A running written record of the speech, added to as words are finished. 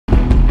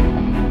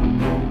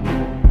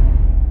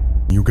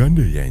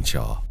Uganda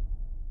y'enkya.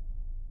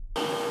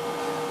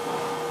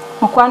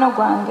 Mukwano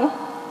gwange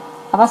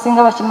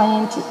abasinga bakimanyi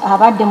nti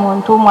abadde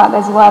muntu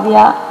mwagazi wa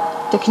bya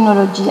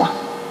tekinologiya.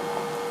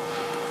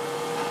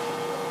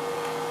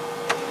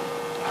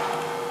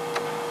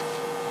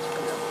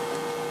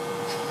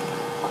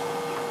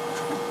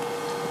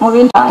 Mu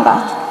bintu nga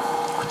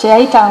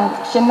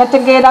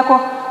kyenategeerako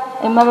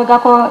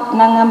emabegako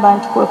nangamba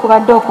nti kwe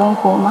kubadde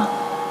okunkuuma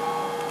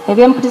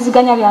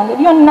ebyempuliziganya byange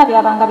byonna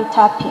byabanga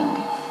bitaping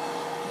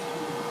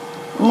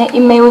ne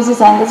emails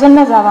zange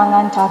zonna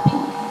zabanga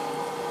ntaping.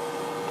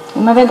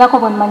 Emabegako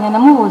bwe mmanya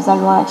namubuuza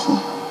lwaki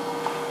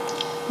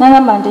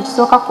nangamba nti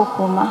ekisooka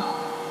kukuuma,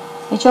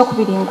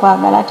 ekyokubiri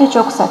nkwagala, ate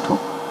ekyokusatu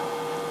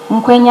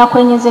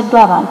nkwenyakwenyezeddwa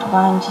abantu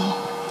bangi.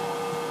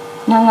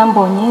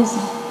 Nangamba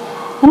onyiize,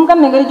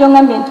 namugamba engeri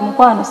gyongambye nti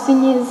mukwano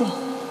sinyiize.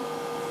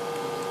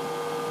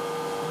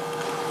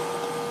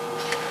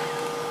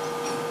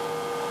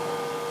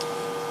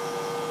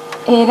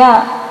 Era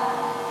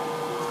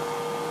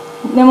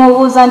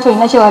nemubuuza nti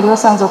olina kye wali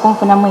osanze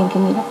okunfunamu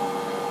enkinira.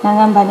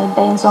 Nangamba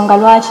nedda, ensonga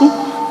lwaki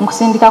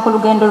nkusindika ku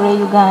lugendo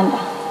lw'e Uganda.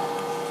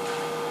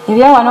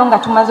 Ebyawano nga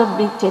tumaze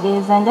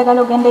okubitereeza,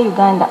 njagala ogende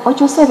Uganda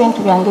okyuse ebintu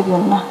byange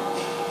byonna.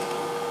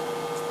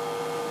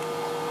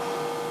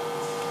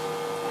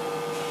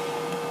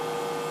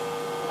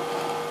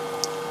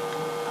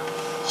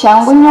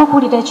 Kyangu nnyo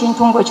okuwulira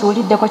ekintu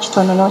ng'okiwuliddeko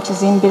kitono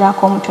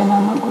n'okizimbirako omutwe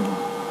n'amagulu.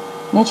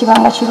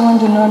 Nekibanga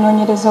kirungi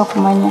n'onoonyereza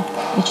okumanya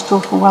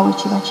ekituufu wa we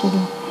kiba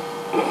kiri.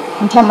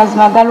 Nti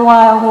amazima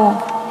galwawo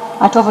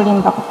ate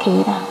obulimba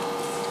kukeera.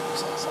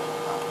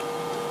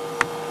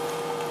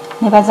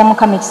 Nebaza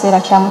Mukama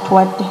ekiseera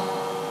kyamutuwadde.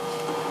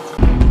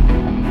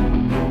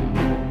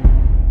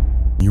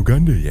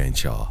 Uganda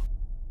y'enkya.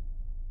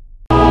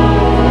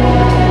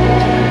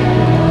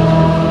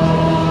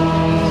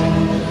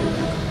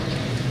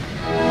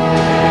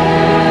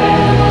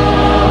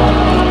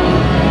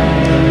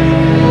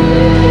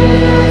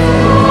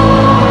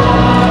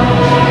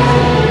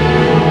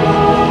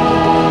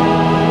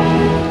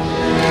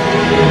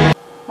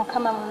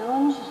 Mukama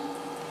mulungi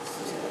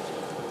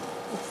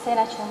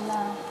ekiseera kyonna.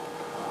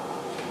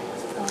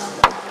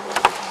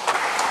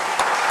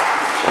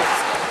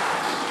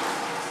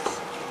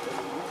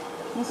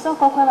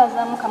 Nsooka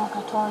okwebaza Mukama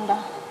Katonda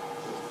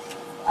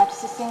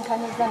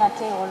atusisinkanyiza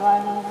nate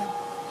olwaleero.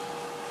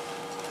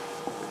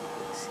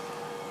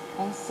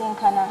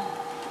 Ensisinkana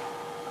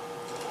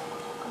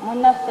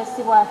munnaffe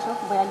si bw'atyo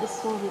bwe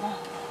yagisuubira,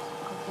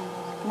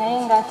 naye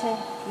ng'ate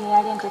ye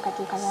yali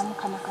enteekateeka ya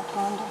Mukama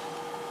Katonda.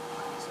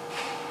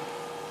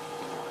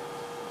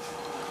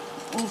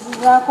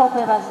 Nzizaako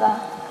okwebaza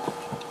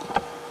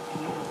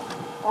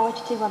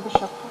Oweekitiibwa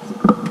Bishop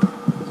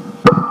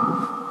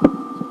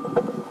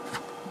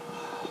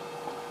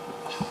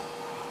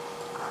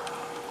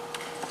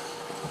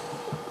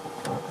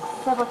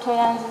Ssebo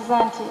toyanziza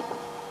nti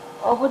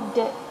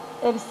obudde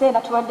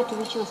ebiseera tubadde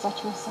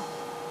tubikyusakyusa,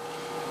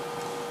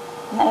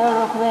 naye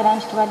olw'okubeera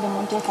nti tubadde mu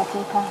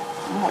nteekateeka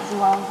nga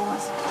ziwanvuwa.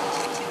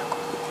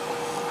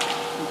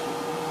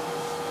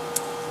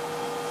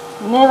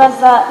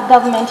 Nebaza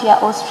gavumenti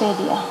ya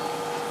Australia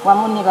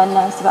wamu ne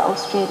bannansi ba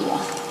Australia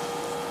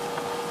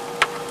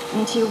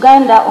nti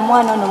Uganda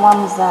omwana ono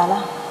mwamuzaala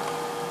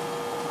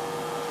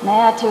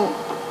naye ate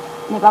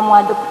ne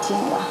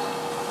bamwadoputinga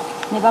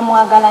ne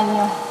bamwagala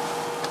nnyo,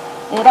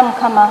 era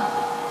Mukama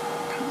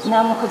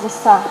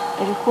n'amukozesa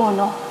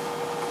ebikuuno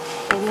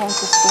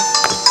eby'empisa.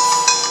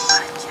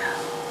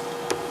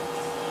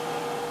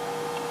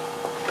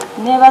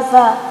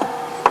 Nebaza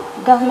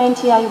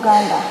gavumenti ya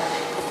Uganda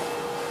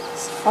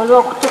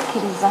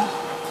olw'okutukkiriza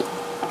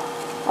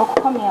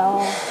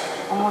okukomyawo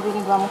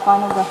omubiri gwa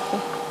mukwano gwaffe,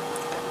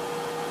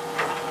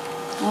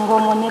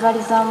 ng'omwo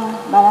nebalizaamu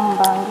balamu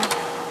bange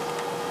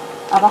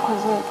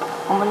abakoze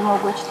omulimu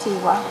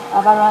ogw'ekitiibwa,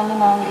 abalwanyi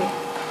nange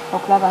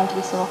okulaba nti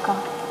bisoboka.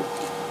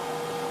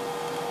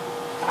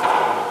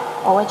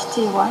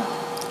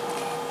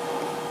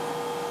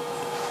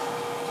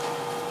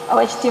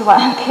 Oweekitiibwa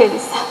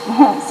Nkerisa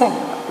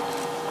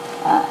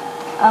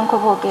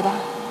Ankoboogera,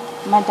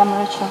 Madam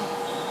Rachel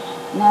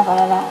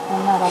n'abalala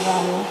bonna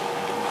abalwanyi,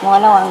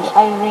 muwala wange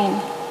Irene,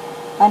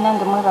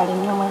 bannange mwebale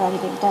nnyo,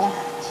 mwebalire ddala.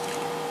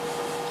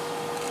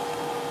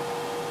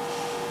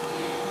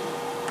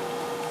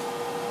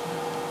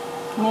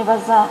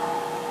 Nebaza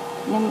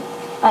ne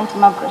Aunty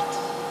Margaret,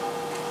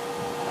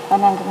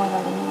 bannange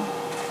mwebale nnyo.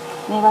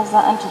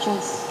 Nebaza Aunty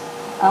Joyce,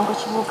 Uncle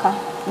Kibuuka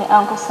ne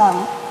Uncle Sam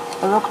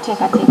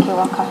olw'okuteekateeka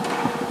ewaka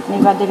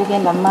nebibadde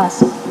bigenda mu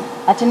maaso.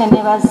 Ate ne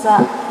nebaza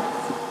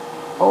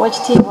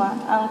Oweekitiibwa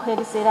Uncle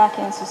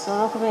Eriseeraako Ensusu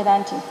olw'okubeera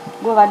nti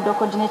gw'obadde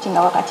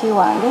okoordinatinga wakati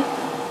wange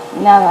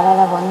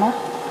n'abalala bonna,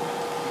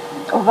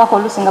 ovaako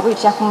oluusi nga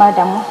buyitira ku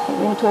madamu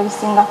ebintu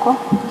ebisingako,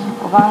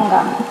 kubanga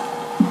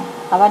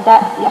abadde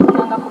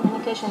yafunanga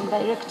communication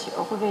direct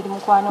okuva eri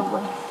mukwano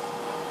gwe.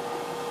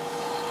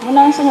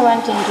 Munansonyiwa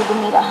nti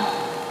njugumira.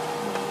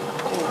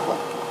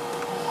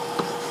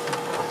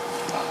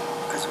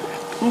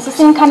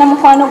 Nsisinkana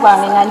mukwano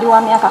gwange nga ndi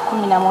wa myaka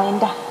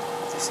 19.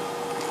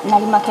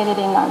 Nali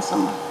Makerere nga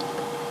nsoma.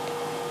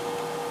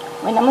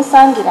 bwe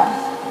namusangira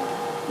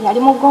yali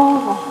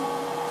mugonvu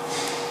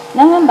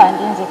n'aŋŋamba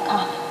ndi nzekka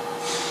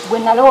bwe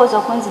nalowooza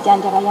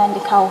okunzijanjaba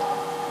yandikawo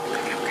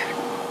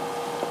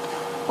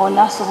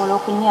onaasobola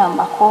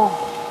okunyambako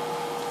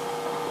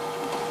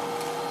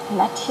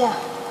natya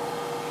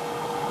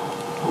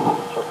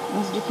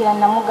nzijukira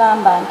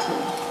namugamba nti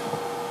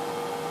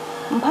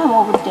mpaamu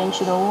obudde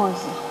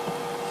nkirowooze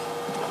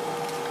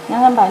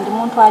n'aŋŋamba ndi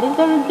muntu ali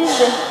very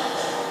busy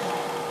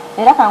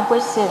era kankuwa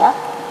ekiseera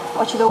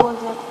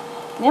okirowoozeeko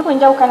naye bwe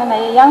njawukana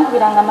naye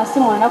yankubiranga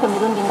amasimu olunaku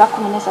emirundi nga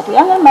 13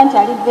 yaŋŋamba nti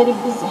ali very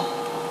busy.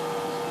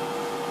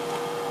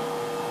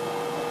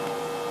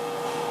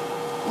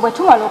 Bwe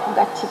tumala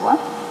okugattibwa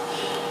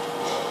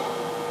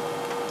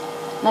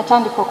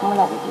natandika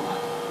okumulabirira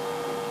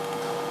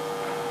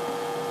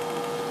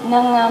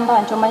n'aŋŋamba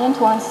nti omanye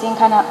nti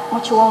wansinkana mu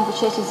kiwonvu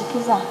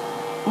ky'ekizikiza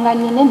nga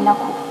nnina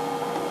ennaku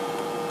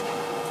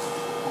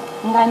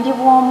nga ndi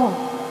bwomu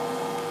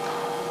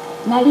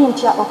nali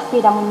ntya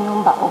okufiira mu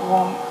nnyumba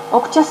obwomu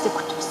okutya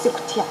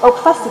sikutya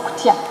okufa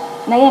sikutya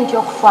naye nti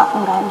okufa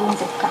nga ndi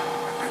nzekka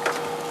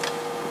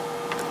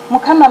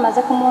Mukama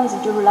amaze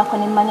kumunzijululako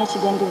ne mmanya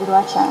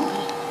ekigendererwa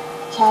kyange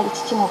kyali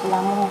kiki mu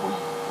bulamu bwe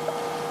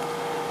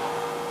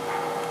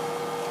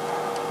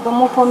bwe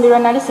mufumbirwa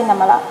nali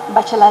sinamala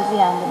bachelors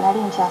yange nali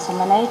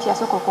nkyasoma naye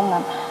kyasooka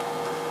okuŋŋamba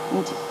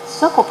nti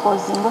sooka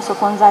opozinga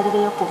osooka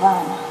onzaalireyo ku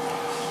baana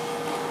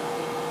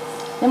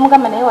ne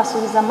mugamba naye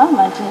wasuubiza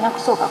maama nti nina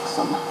kusooka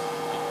kusoma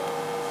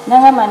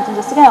n'aŋŋamba nti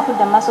nze sigala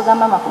kudda mu maaso ga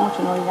maama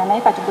kumutunuulira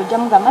naye kati gojja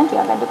mugamba nti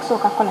oyagadde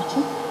kusooka kukola ki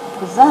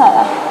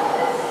kuzaala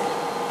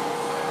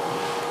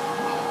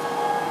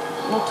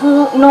ne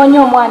tunoonya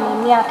omwana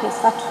emyaka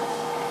 3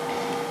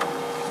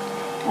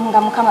 nga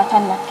Mukama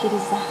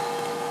tannakkiriza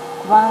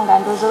kubanga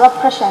ndowooza olwa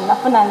pressure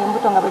nafunanga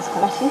embuto nga bwe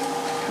zikola ki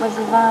bwe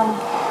zivaamu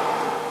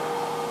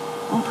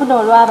nfuna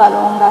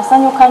olw'abalongo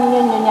asanyuka nnyo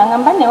nnyo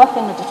nyangamba newaffe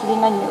nno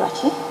tetulina nnyo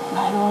lwaki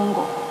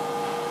balongo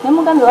ne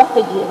mugambe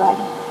waffe gye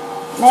bali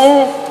naye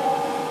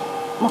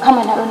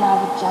Mukama nalo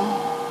n'alugjamu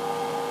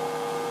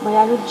bwe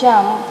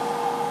yalugjamu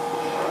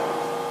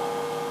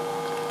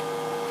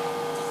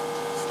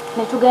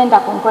ne tugenda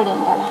ku nkola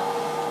endala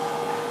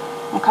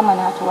Mukama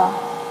n'atuwa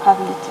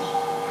Kabiite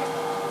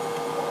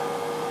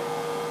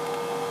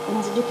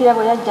nzijukira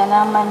bwe yajja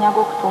n'amanya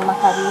g'okutuuma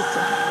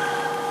Kabiite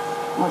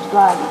mu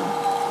ddwaliro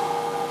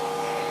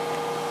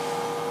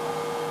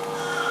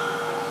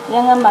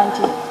yaŋŋamba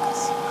nti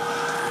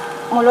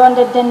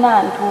mulondedde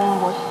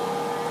Nantumbwe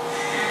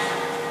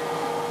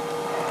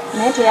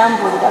naye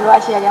teyambuulira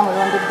lwaki yali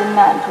amulondedde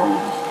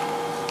Nantumbwe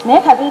naye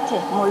Kabiite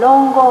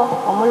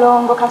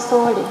omulongo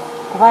kasoole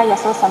kuba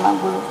yasoosa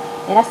magulu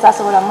era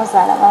saasobola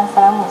muzaala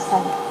bansalamu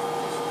musale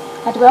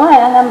kati bwe mwana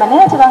yaŋŋamba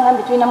naye ate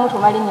baŋŋambye tulina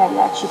mutuuma linnya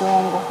lya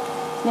Kirongo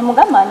ne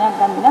mugamba ani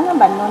agambye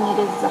n'aŋŋamba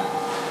nnoonyereza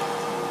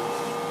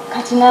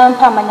kati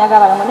nampa amanya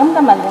g'abalongo ne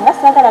mugamba nze nga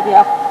saagala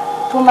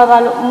byatuuma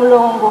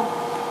mulongo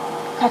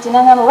kati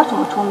n'aŋŋamba oba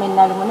tumutuuma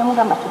Nalumu ne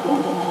mugamba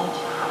tugende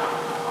n'eri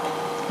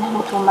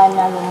namutuuma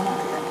Nalumu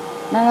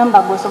n'aŋŋamba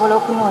gwe osobola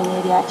okunoonya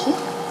eryaki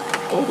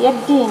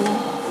ery'eddiini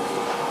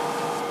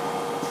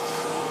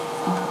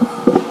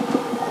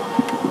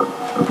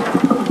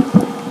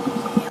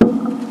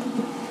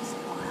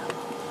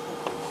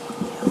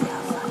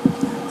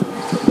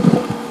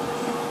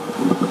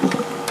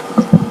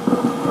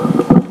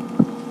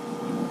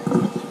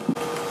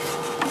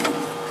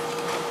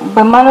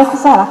bwe mmala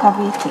okuzaala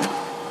Kabiite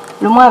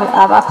lumu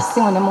aba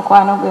akusimu ne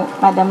mukwano gwe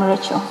Madam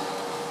Rachel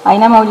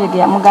alina amawulire ge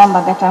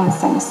yamugamba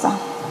gatamusanyusa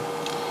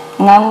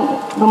nga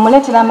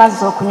lumuleetera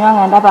amazzi okunywa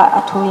nga ndaba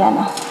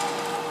atuuyana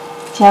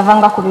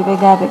kyeyavanga ku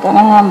bibegaabega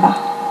n'aŋŋamba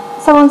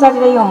saba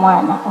onzalireyo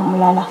omwana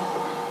omulala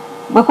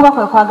bwe kuba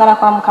kwe kwagala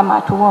kwa Mukama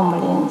atuwa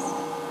omulenzi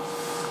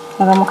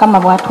laba Mukama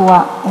bw'atuwa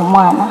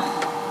omwana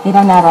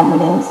era n'aba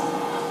mulenzi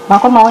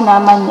bakomawo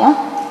n'amanya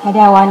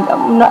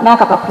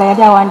n'akapapula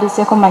yali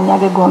awandiiseeko mannya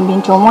ge gombi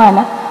nti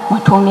omwana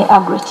mutuumye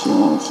Aggrey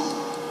Kiyingi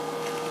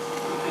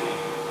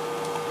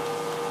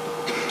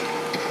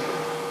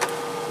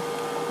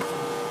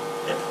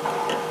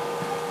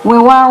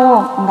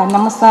weewaawo nga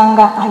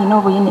namusanga alina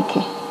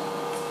obuyinike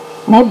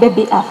naye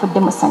bebi afudde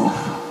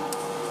musanyufu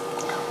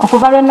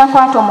okuva lwe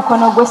nakwata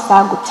omukono gwe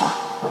saaguta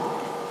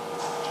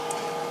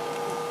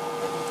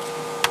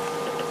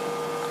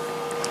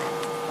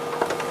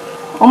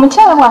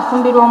omukyala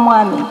bw'afumbirwa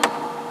omwami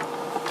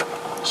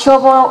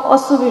kyoba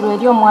osuubirwa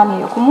eri omwami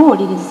oyo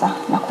kumuwuliriza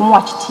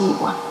nakumuwa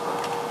kitiibwa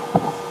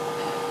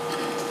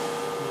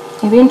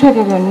ebintu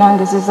ebyo byonna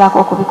ngezezaako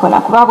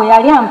okubikola kuba bwe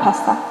yali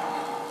ampasa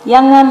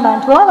yaŋŋamba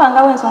nti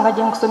wabangawo ensonga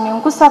gye nkusomye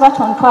nkusaba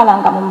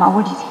tontwalanga mu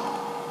mawulire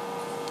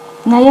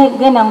naye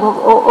genda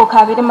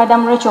okaabire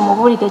Madam Rachel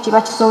mubuulire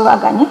ekiba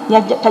kisobaganye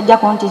tajja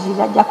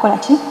kuntizirira ajja kukola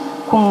ki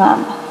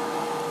kuŋŋamba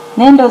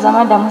naye ndowooza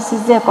Madam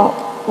sizzeeko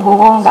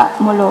obuwonga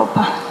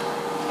muloopa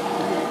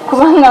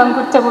kubanga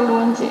nkutte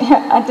bulungi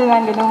ate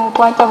nange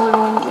nemukwata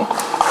bulungi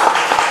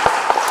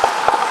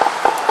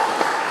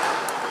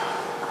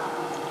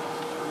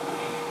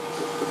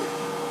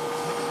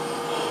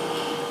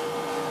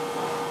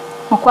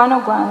mukwano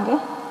gwange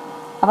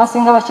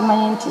abasinga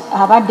bakimanyi nti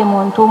abadde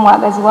muntu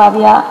mwagazi wa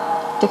bya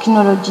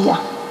tekinologiya.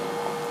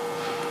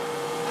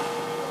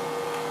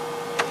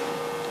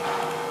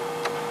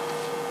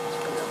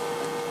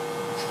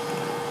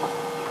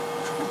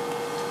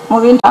 Mu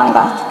bintu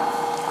nga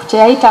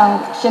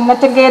kye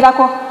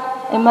nategeerako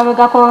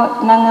emabegako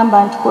n'aŋŋamba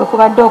nti kwe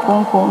kubadde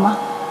okunkuuma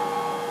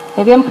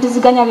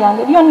ebyempuliziganya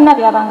byange byonna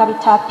byabanga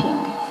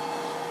bitapingi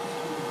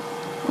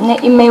ne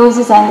emails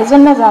zange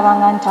zonna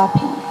zabanga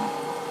ntapingi.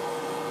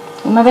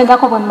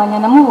 Emabegako bwe mmanya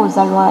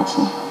namubuuza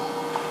lwaki,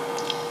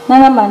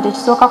 n'aŋŋamba nti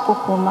ekisooka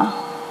kukuuma,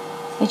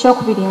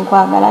 ekyokubiri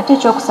nkwagala, ate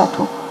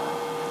ekyokusatu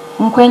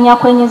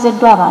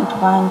nkwenyakwenyezeddwa abantu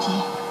bangi.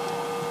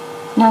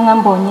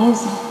 N'aŋŋamba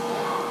onyiize?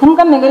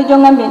 Namugamba engeri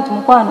gy'ongambye nti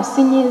mukwano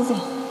sinyiize.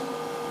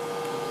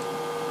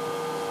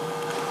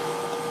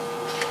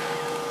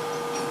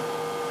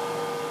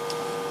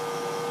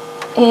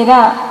 Era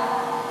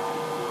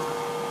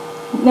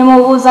ne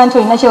mubuuza nti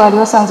olina kye wali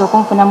osanze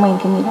okunfunamu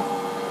enkinyiro.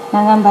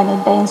 N'aŋŋamba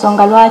nedda,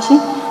 ensonga lwaki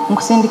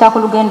nkusindika ku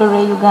lugendo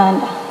lw'e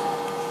Uganda.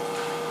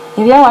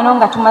 Ebyawano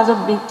nga tumaze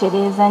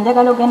obitereeza,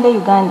 njagala ogende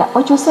Uganda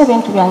okyuse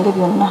ebintu byange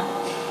byonna.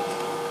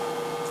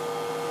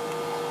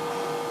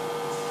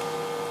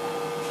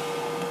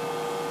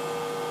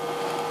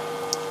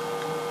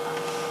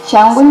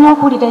 Kyangu nnyo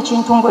okuwulira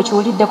ekintu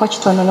ng'okiwuliddeko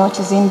kitono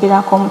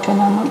n'okizimbirako omutwe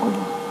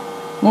n'amagulu.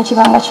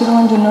 Nekibanga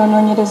kirungi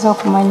n'onoonyereza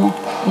okumanya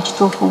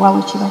ekituufu wa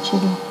we kiba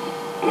kiri.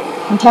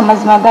 Nti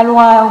amazima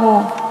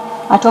galwawo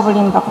ate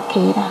obulimba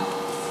bukeera.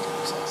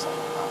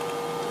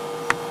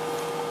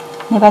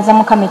 Nebaza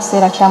Mukama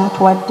ekiseera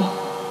kyamutuwadde.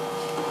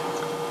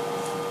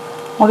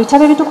 Mu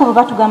bitabo ebitukuvu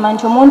batugamba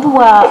nti omuntu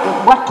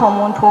bw'atta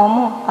omuntu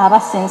omu aba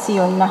sensi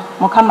yonna,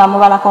 Mukama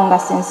amubalako nga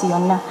sensi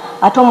yonna.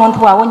 Ate omuntu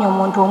bw'awonya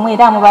omuntu omu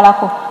era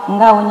amubalako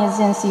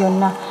ng'awonyezza ensi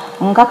yonna.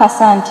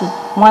 Nkakasa nti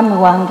mwami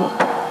wange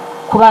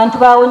ku bantu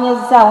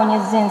bawonyezza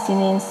awonyezza ensi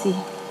n'ensi.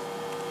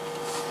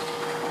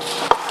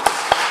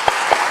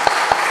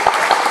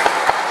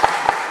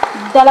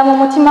 Ddala mu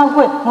mutima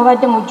gwe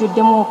mubadde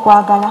mujjuddemu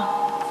okwagala.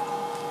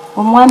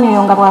 Omwami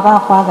oyo nga bw'aba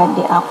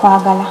akwagadde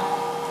akwagala.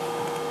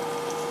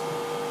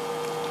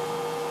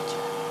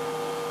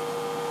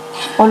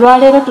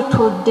 Olwaleero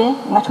tutudde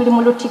nga tuli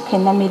mu lutikko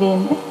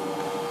ennamirembe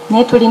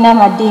naye tulina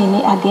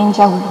amadiini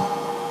ag'enjawulo.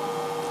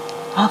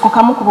 Ako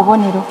kamu ku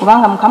bubonero,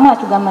 kubanga Mukama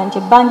atugamba nti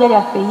ebbanja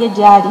lyaffe ye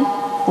gyali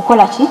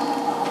kukola ki?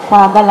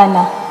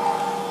 Kwagalana.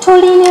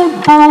 Tulina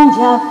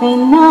ebbanja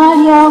ffenna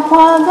lya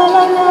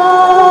kwagalana.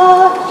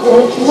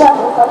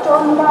 Ekirabo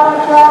Katonda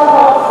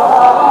ky'abafa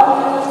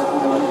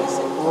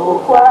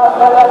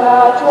okwagalana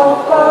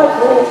kyokka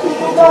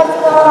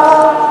kyekitugatta.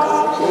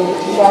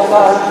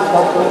 Ekiraga nti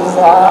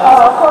Katonda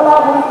akola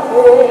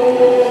buffe.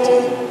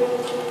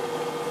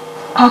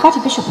 Kakati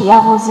Bishopu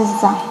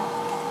yabuuzizza.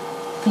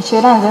 Ekyo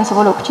era nze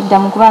nsobola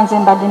okukiddamu kuba nze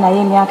mbadde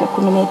naye emyaka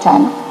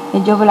 15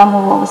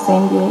 egy'obulamu bwe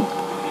obusembyeyo.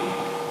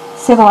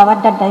 Ssebo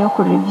wabadde addayo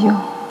ku review.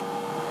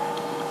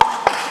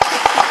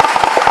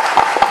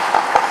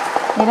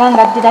 Era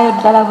ng'addirayo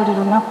ddala buli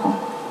lunaku.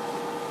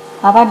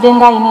 Abadde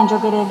ng'alina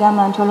enjogera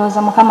egamba nti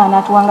olowooza Mukama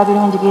anaatuwanga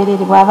birungi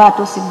byereere bw'aba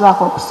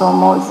atuusiddwako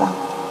okusoomooza.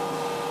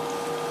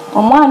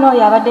 Omwana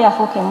oyo abadde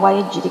yafuuka embwa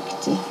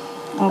y'ejjirikiti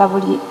nga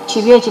buli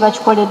kibi ekiba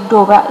kikoleddwa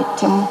oba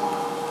ettemu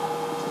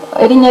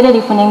erinnya lye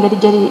lifuna engeri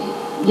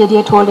gye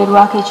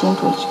lyetwolerwako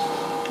ekintu ekyo.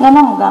 Nga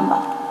namugamba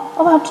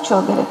oba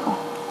tukyogereko.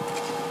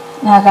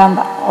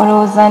 N'agamba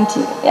olowooza nti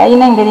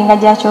alina engeri nga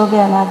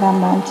gy'akyogera,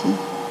 n'agamba nti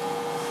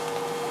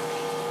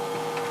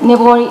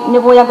ne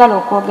bw'oyagala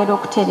okwogera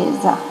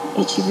okutereeza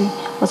ekibi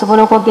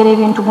osobola okwogera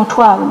ebintu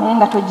mutwalo naye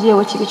nga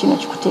toggyeewo ekibi kino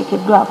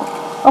kikuteekeddwako.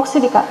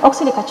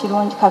 Okusirika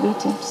kirungi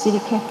kabiiti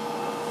tusirike.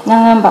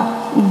 N'agamba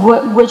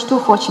gwe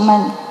ekituufu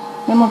okimanyi?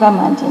 Ne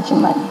mugamba nti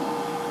nkimanyi.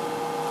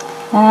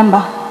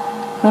 N'agamba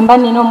bwe mba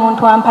nina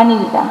omuntu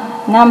ampanirira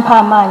n'ampa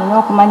amaanyi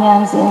n'okumanya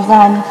nze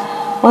nzaani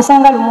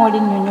osanga lumu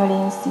olinnyonnyola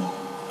ensi.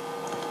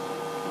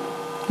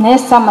 Naye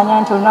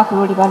saamanya nti olunaku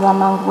luliba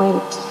lwamangu bwe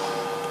luti.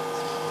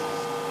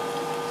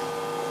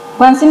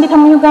 Bwansindika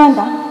mu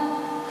Uganda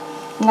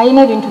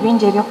nalina ebintu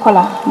bingi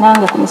ebyokukola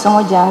nange ku misomo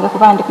gyange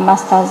kuba ndi ku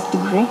masters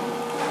degree.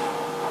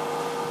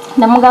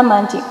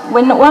 Namugamba nti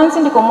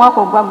wansindika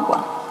omwaka ogwaggwa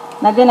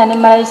nagenda ne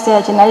mmalayo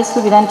ekiseera kye nali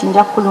suubira nti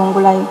nja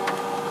kukulungulayo.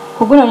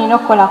 Ku guno nina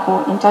okukola ku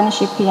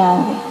internship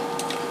yange.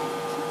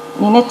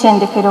 Nina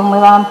ettendekero mwe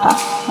bampa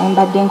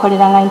mbadde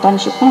nkolera nga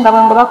internship nga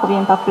bwe ngoba ku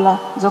by'empapula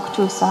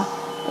z'okukyusa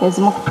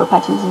ezimu ku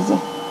properties ze.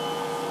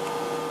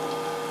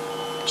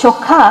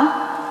 Kyokka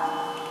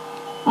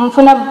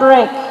nfuna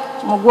break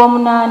mu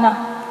Gw'omunaana.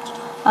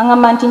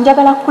 Aŋŋamba nti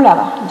njagala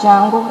kulaba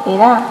jangu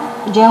era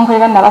gye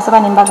nkolera nabasaba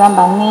ne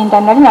mbagamba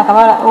ŋŋenda. Nali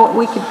nakabala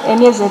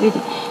emyezi 2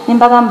 ne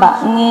mbagamba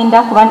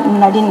ŋŋenda kuba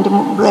nali ndi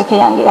mu break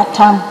yange ya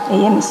term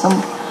ey'emisomo.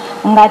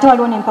 Ng'ate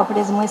waliwo n'empapula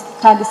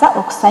ezimwetaagisa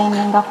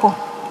okusayiningako.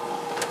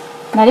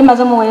 Nali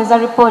maze omuweereza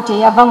ripooti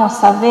eyava mu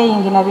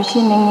surveying na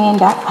biki ne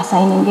ŋŋenda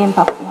asayininga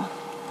empapula.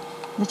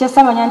 Nze kye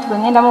ssamanya nti bwe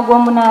ŋŋenda mu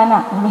Gw'omunaana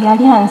olwo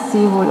yali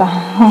ansiibula.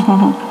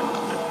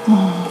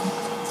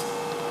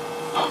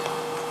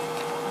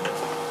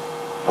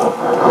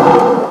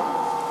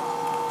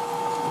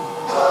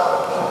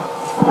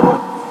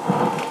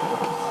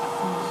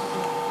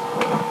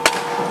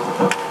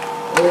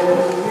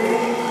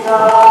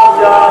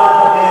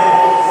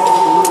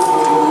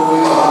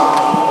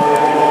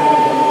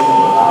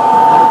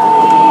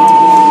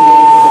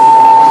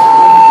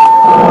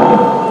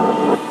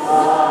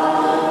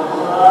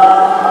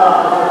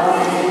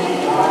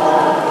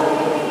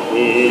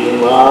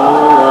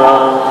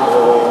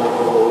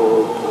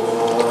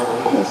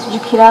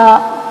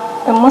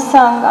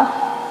 emusanga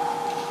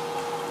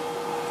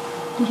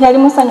yali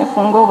musanyufu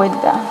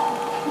ng'obwedda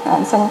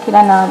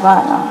ansanyukira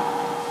n'abaana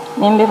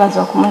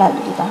nembebaza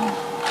okumulabirira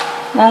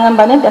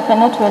nangamba nedda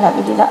ffenna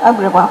twerabirira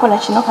Aggrey bw'akola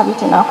kino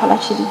Kabite n'akola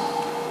kiri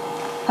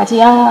kati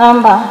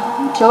yaŋŋamba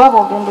nti oba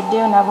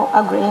bw'ogendeddeyo nabo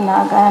Aggrey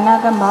n'agaana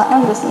n'agamba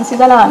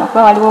nsigala wano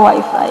kuba waliwo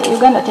wifi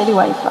Uganda teri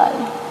wifi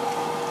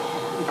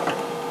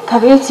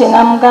Kabite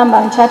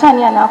n'amugamba nti ate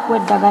ani anaakuwa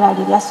eddagala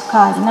lye lya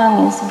sukaali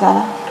nange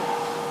nsigala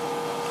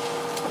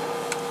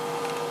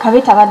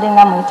Kabite abadde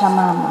nga muyita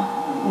maama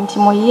nti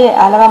muye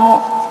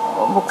alabamu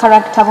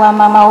bukarakita bwa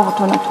maama wo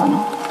butonotono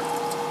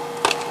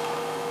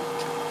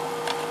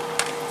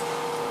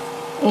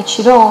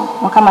ekiro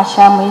mukama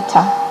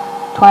kyamuyita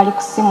twali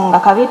ku ssimu nga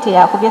Kabite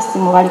yakubye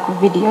essimu bali ku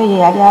vidiyo ye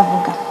yali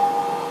avuga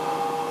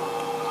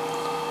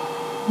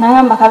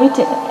nagamba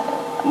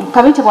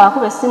Kabite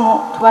bwakuba essimu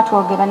tuba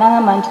twogera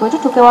nagamba nti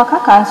wetutuke waka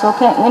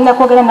kansooke ngenda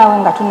kwogera nawe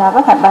nga tunaaba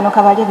bano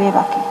kabalye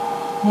beebake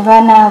ne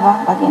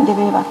banaaba bagende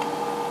beebake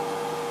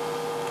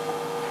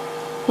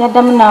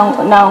yaddamu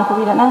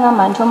nankubira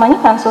nagamba nti omanyi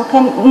kansooke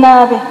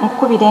naabe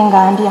nkukubire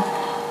nga ndya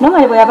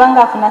nomali bwe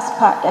yabanga afuna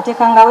sipa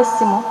yateekangawo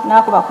essimu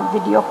n'akuba ku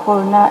vidiyo call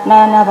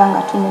n'anaaba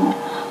nga tunyumya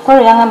kolo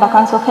yangamba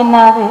kansooke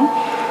naabe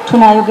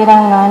tunayogera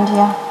nga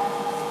ndya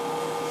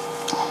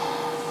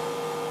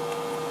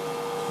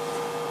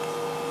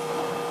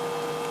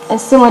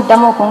essimu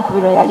eddamu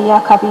okunkubirwa yali ya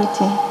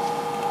Kabite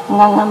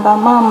nga ngamba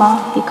maama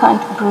he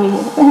can't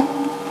breathe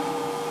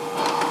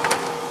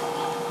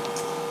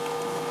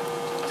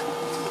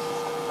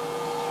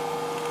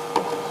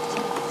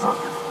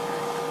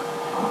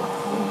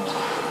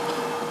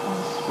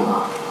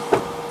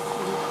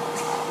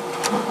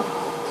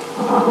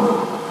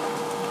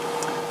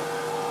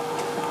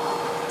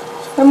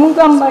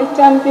emugamba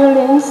ayita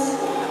ambulance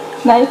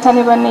n'ayita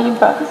ne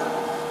baneighbors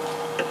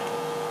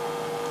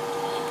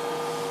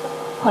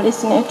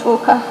poliisi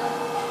netuuka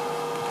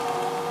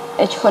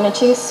ekifo ne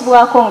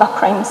kiyisibwako nga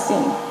crime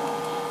scene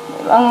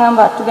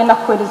bangamba tugenda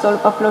kuweereza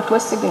olupapulo tuwe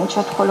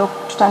signature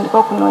tutandike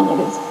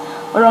okunoonyereza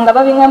olwo nga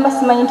babingamba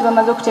simanyi nti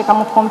bamaze okuteeka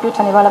mu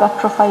kompyuta ne balaba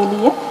profile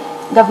ye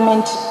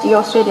government ya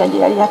Australia gye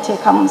yali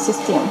yateeka mu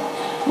system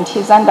nti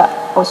he's under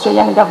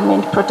Australian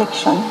government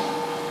protection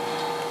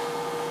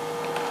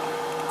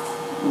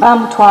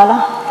bamutwala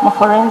mu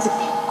forensic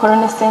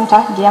coroner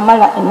center gye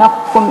yamala ennaku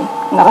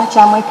 10 nga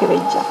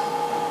bakyamwekebejja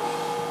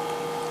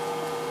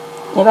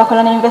ne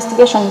bakola ne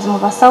investigations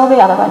mu basawo be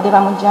ababadde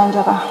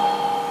bamujjanjaba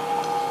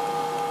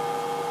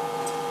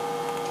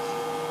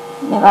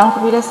ne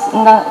bankubira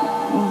nga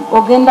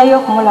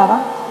ogendayo okumulaba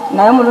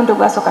naye omulundi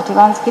gwasooka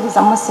tebanzikiriza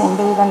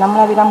musemberera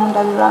namulabira mu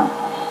ndabirwamu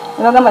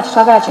ne bagamba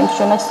tetwagala kintu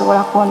kyonna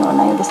kisobola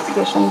kwonoona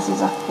investigations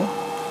zaffe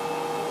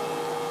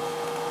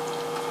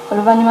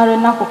oluvannyuma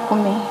lw'ennaku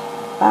 10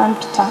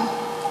 bampita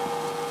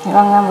ne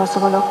bangamba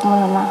osobola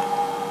okumunona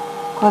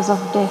cause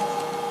of death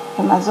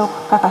emaze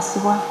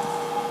okukakasibwa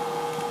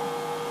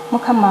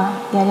mukama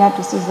yali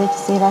atusiza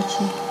ekiseera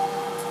kye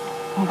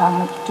nga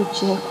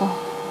mukitukyeko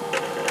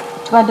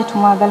tubadde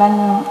tumwagala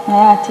nnyo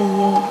naye ate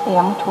ye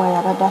eyamutwala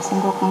abadde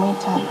asinga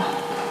okumwetaaga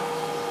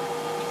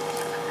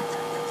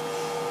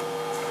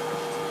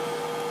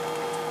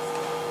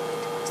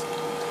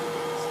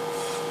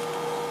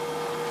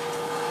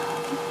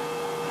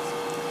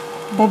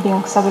bebi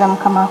nkusabira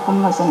mukama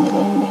akummoze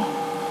mirembe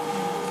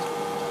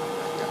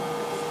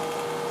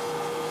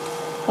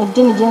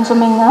eddiini gye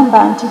nsoma eŋŋamba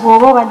nti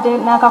bw'oba obadde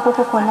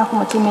n'akakuku konna ku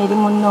mutima eri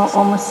munno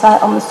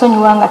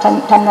omusonyiwa nga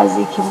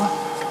tannaziikibwa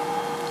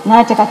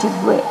naate kati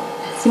gwe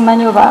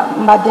simanyi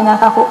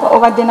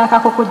obadde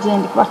n'akakuku gye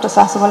ndi kuba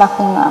tosasobola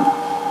kuŋŋamba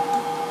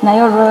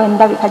naye olwo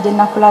endabika gye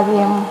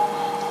nakulabyemu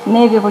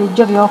n'ebyo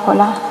bulijjo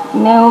by'okola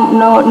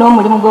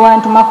n'omulimu gwe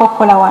wantumako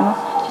okukola wano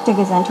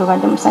kitegeeza nti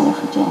obadde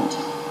musanyufu gye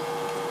ndi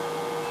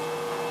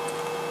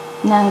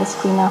nange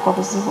sikulinaako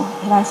buzibu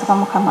era nsaba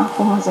mukama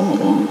akummoze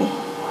mirembe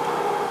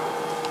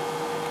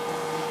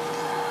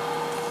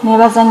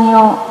nebaza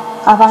nnyo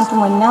abantu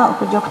mwenna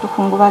okujja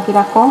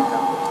okutukungubagirako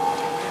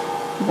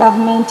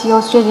gavumenti ya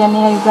Australia ne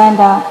ya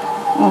Uganda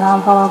nga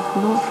nva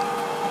waggulu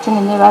ate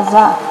ne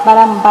nebaza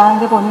balamu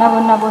bange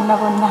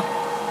bonna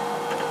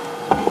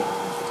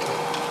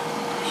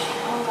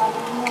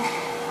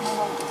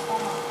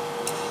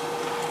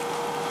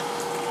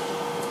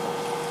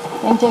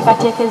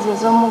enteekateeka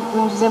ezo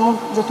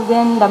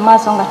zetugenda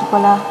maaso nga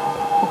tukola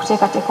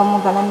okuteekateeka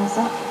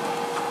omugalamiza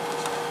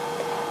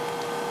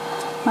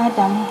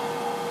madamu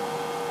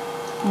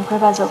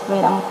nkwebaza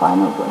okubeera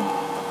mukwano gwe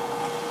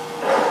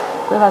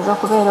nkwebaza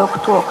okubeera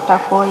okutuwa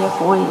okutakooye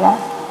kuwulira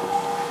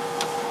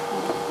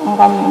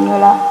nga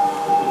nnyonnyola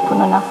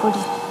kuno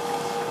nakuli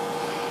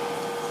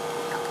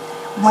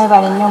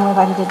mwebale nnyo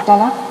mwebalire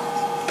ddala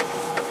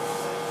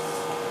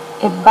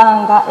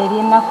ebbanga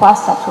ery'ennaku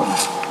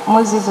 3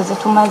 muzizo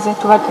zetumaze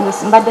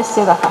mbadde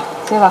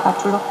seebaka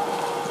tulo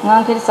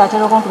ngankirisa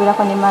atera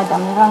okunkubirako ne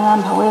madamu ne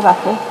baŋŋamba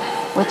weebake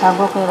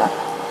wetaaga okwebaka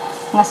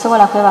nga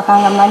sobola kwebaka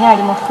nga mmanyi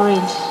ali mu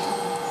fridge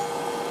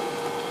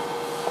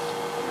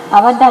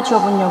abadde atya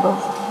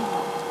obunyogovu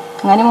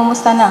nga ne mu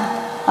musana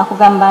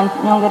akugamba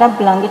nyongera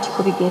bulangiti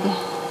ku bigere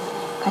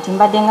kati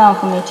mbadde nga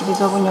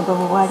nfumiitiriza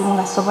obunyogovu bwalimu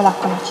nga sobola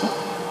kukola ki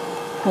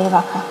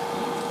kwebaka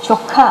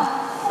kyokka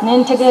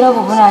nentegeera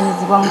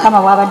obuvunaanyizibwa Mukama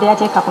bw'abadde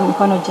yateeka ku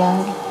mikono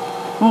gyange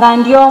nga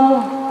ndi omu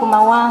ku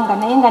mawanga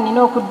naye nga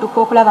nina okudduka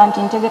okulaba nti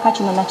ntegeka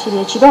kino nakiri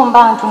ekiro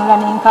mba ntunula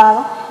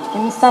n'enkaaba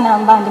emisana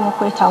mba ndi mu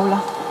kwetawula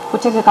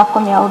kutegeka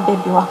kukomyawo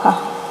bebi waka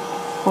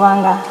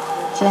kubanga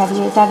kyeyali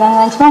yeetaaga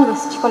nga nkimanyi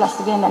sikikola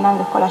sigenda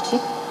nange kukola ki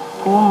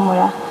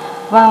kuwummula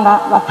kubanga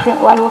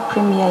waliwo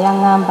premier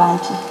yaŋŋamba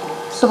nti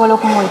sobola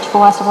okumuwa ekifo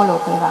wasobola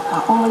okwebaka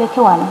omuleke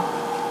wano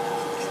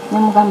ne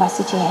mugamba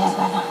si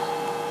kyeyayagala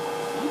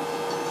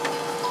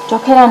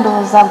kyokera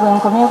ndowooza gwe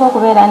nkomyeko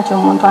okubeera nti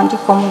omuntu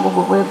antikka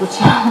omugugu bwe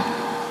gutya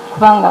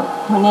kubanga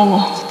munene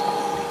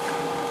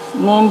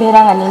nembeera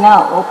nga nina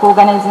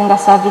okuorganizinga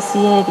saavisi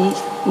yeeri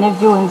ne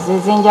viewings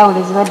ez'enjawulo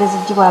ezibadde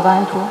zigibwa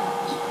abantu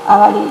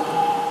abali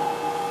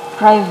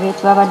private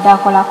babadde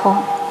akolako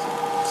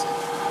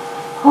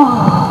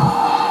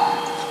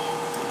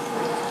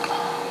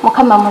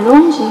Mukama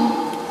mulungi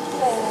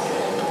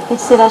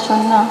ekiseera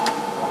kyonna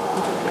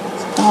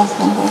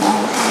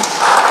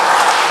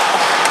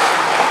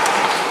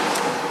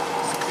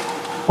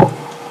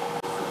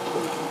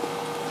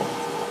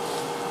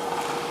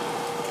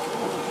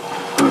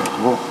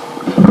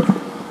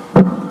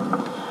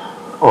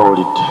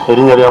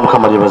erinnya lya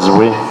Mukama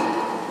lyebazibwe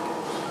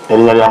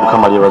erinnya lya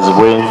Mukama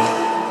lyebazibwe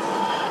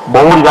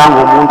bw'owulira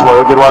ng'omuntu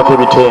ayogerwako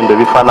ebitendo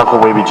ebifaanako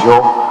bwe bityo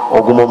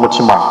oguma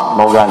omutima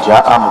n'ogaa nti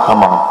aa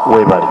Mukama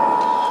weebale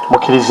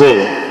mukkirize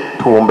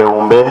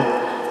tuwumbewumbe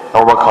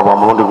n'obubaka bwa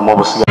mulundi gumu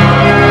obusiga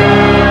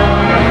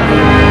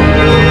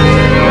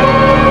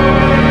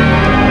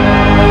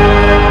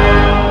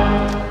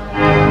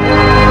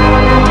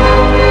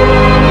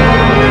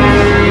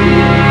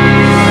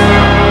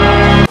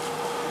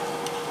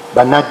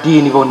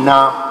bannaddiini bonna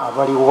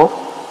abaliwo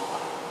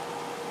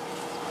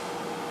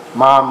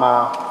maama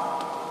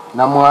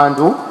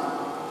namwandu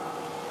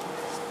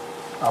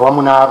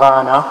awamu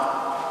n'abaana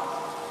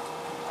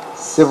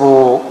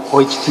ssebo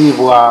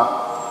owekitiibwa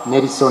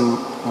Nelson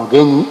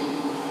Mugenyi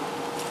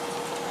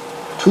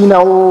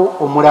tulinawo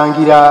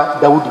omulangira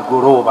Daudi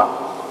Goroba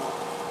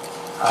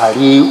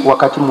ali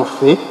wakati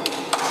muffe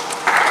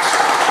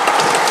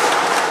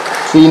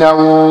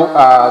tulinawo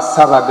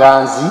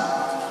Ssabaganzi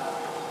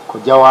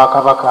kujja wa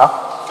Kabaka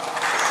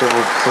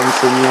ssebo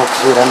tusanyuse nnyo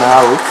okubeera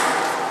naawe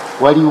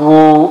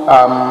waliwo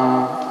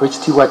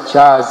wekitiibwa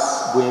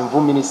Charles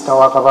Bwenvu minisita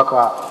wa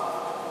Kabaka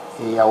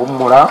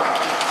eyawummula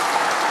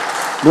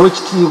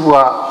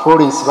n'owekitiibwa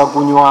Florence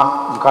Bagunywa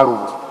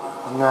Nkalubo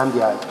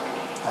aŋŋambye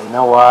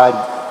alina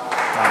waali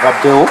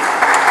abaddewo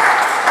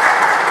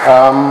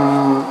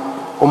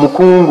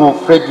omukungu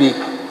Frederick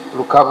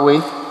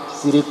Lukabwe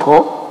Kisiriko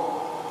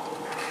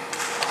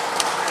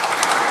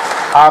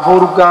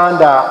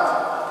abooluganda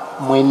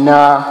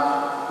mwenna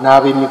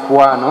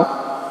n'ab'emikwano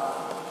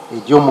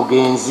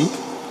egy'omugenzi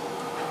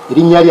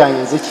erinnya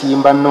lyange nze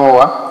Kiyimba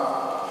Noah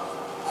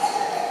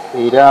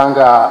era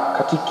nga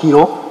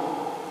Katikkiro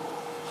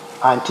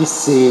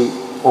antisse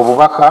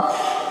obubaka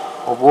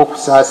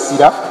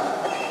obw'okusaasira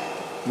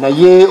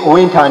naye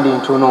ow'entanda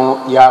entono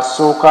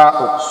yasooka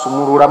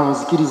okusumulula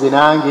munzikirize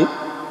nange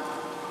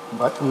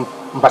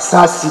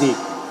mbasaasire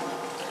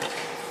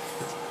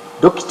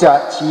Dr.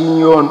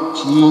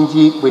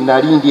 Kiyingi bwe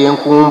nali ndi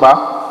enkumba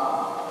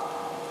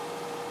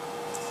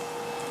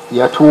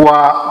yatuwa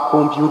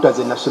kompyuta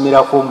ze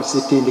nasomerako mu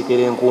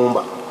ssettendekero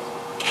enkumba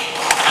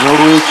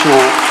n'olwekyo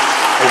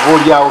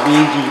obaolyawo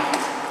bingi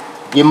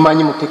bye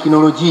mmanyi mu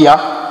tekinologiya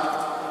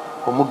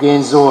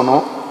omugenzi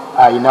ono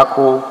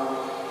ayinako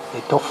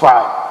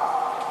etofaayi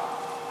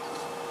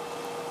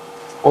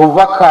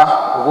obubaka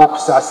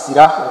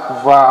obw'okusaasira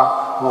okuva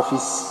mu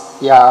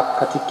ofiisi ya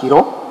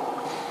Katikkiro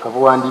nga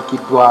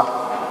buwandiikiddwa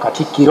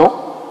Katikkiro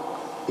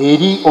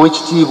eri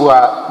owekitiibwa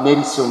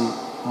Nelson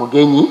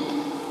Mugenyi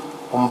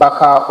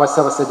omubaka wa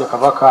Ssaabasajja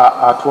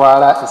Kabaka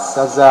atwala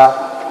essaza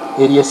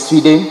ery'e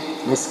Sweden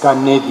ne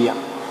Scandinavia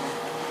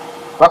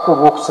baka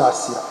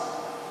obw'okusaasira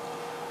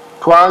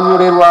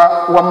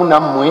twanywererwa wamu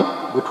nammwe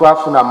bwe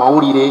twafuna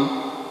amawulire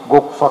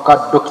g'okufa ka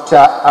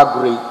Dr.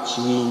 Aggrey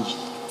Kiyingi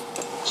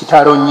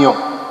kitalo nnyo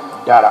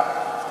ddala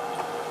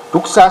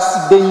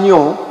tukusaasidde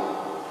nnyo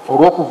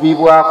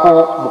olw'okuviibwako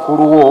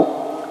mukulu wo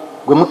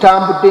gwe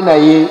mutambudde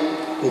naye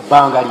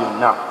ebbanga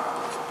lyonna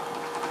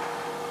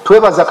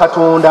twebaza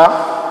Katonda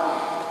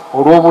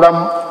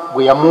olw'obulamu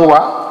bwe yamuwa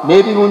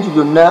n'ebirungi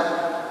byonna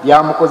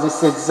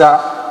byamukozesezza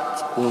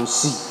ku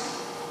nsi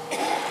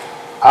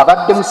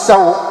abadde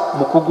musawo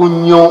mukugu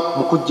nnyo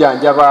mu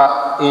kujjanjaba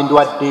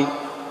endwadde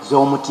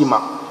z'omutima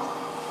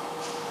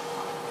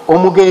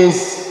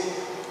omugenzi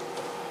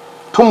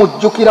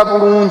tumujjukira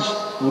bulungi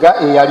nga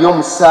eyali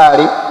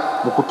omusaale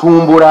mu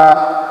kutumbula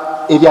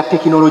ebya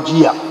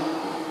tekinologiya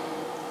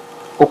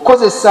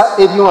okukozesa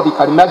ebyuma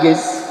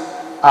bikalimagezi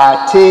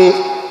ate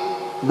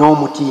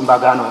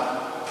n'omutimbagano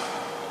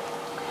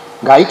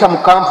ng'ayita mu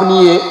kampuni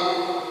ye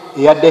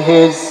eya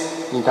Dehez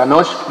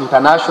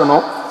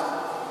International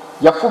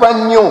yafuba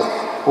nnyo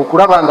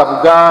okulaba nga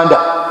Buganda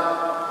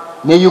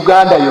ne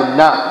Uganda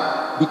yonna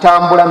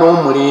bitambula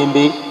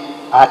n'omulembe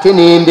ate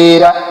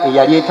n'embeera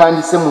eyali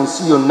etandise mu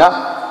nsi yonna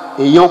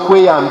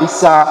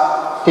ey'okweyambisa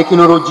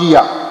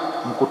tekinologiya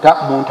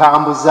mu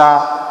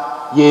ntambuza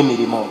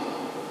y'emirimu.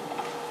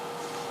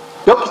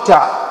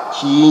 Dr.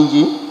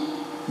 Kiyingi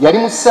yali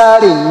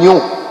musaale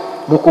nnyo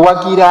mu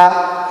kuwagira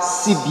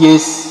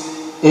CBS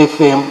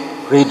FM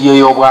rediyo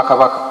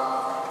y'Obwakabaka,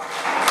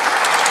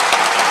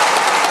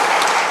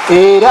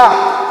 era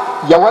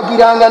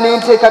yawagiranga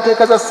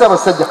n'enteekateeka za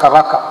Ssaabasajja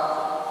Kabaka,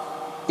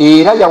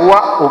 era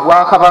yawa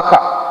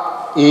Obwakabaka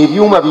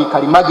ebyuma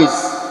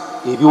bikalimagezi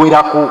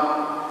ebiwerako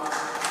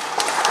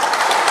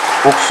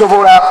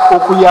okusobola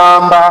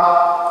okuyamba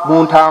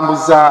mu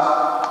ntambuza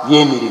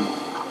y'emirimu.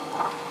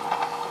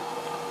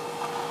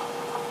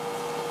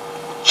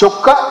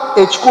 Kyokka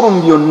ekikulu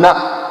mu byonna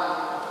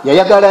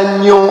yayagala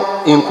nnyo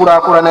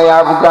enkulaakulana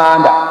ya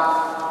Buganda.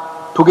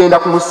 Tugenda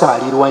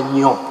kumusaalirwa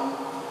nnyo.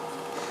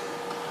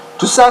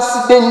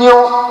 Tusaasidde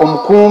nnyo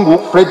omukungu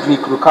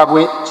Frederick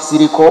Lukabwe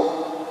Kisiriko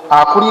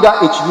akulira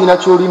ekibiina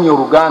ky'olulimi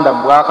Oluganda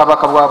mu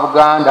Bwakabaka bwa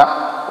Buganda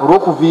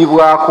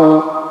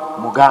olw'okuviibwako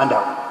muganda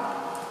we.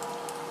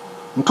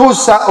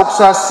 Ntuusa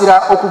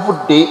okusaasira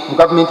okuvudde mu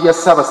gavumenti ya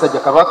Ssaabasajja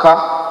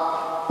Kabaka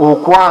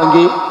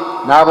okwange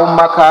n'ab'omu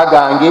maka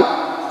gange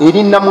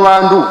eri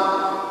nnamwandu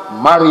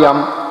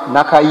Mariam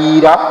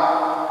Nakayiira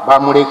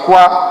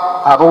bamulekwa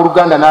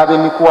ab'Oluganda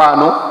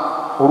n'ab'emikwano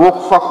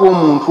olw'okufa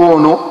kw'omuntu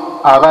ono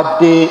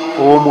abadde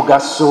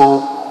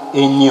ow'omugaso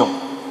ennyo.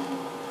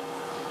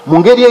 Mu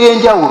ngeri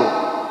ey'enjawulo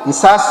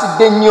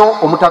nsaasidde nnyo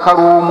Omutaka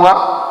Luumwa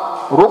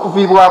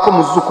olw'okuviibwako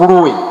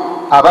muzzukulu we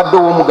abadde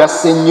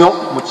ow'omugaso ennyo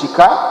mu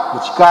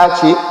kika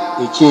kye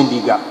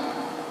eky'endiga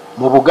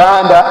mu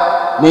Buganda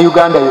ne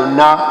Uganda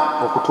yonna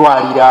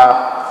okutwalira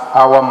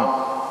awamu.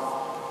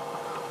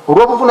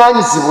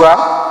 Olw'obuvunaanyizibwa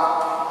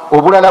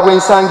obulala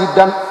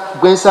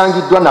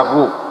bwensangiddwa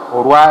nabwo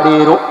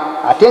olwaleero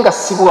ate nga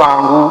si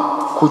bwangu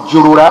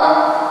kujjulula,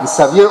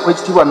 nsabye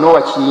Oweekitiibwa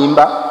Noah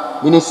Kiyimba,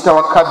 minisita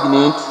wa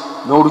kabinenti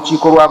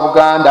n'olukiiko lwa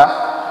Buganda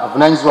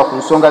avunaanyizibwa ku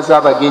nsonga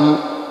z'abagenyi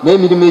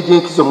n'emirimu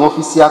egy'enkizo mu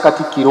ofiisi ya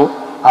Katikkiro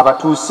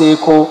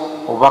abatuuseeko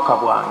obubaka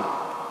bwange.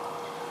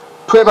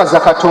 Twebaza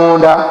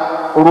Katonda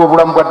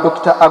olw'obulamu bwa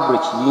Dr. Aggrey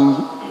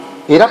Kiyingi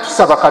era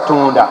tusaba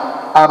Katonda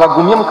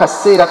abagumye mu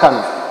kaseera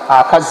kano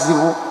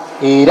akazibu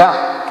era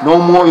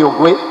n'omwoyo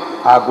gwe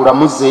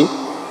agulamuze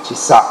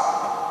kisa.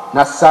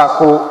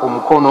 Nassaako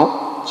omukono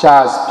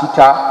Charles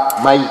Peter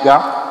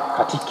Mayiga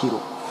Katikkiro.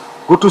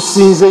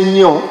 Gutusinze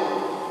nnyo,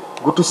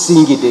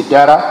 gutusingidde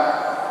ddala.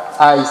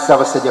 Ayi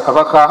Ssaabasajja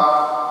Kabaka,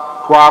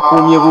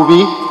 twakuumye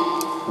bubi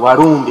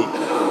walumbe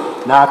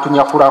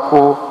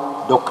n'atunyakulako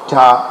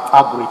Dr.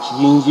 Aggrey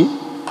Kiyingi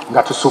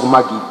nga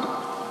tusugumagidde.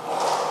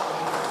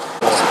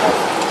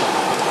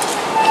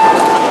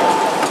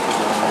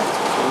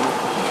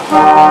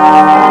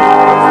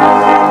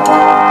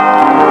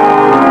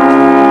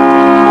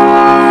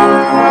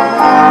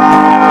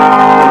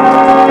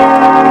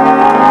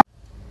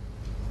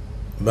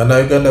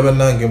 Bannayuganda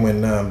bannange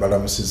mwenna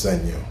mbalamusiza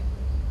nnyo.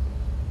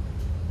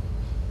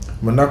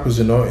 Mu nnaku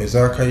zino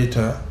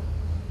ez'akayita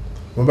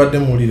mubadde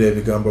muwulira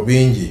ebigambo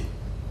bingi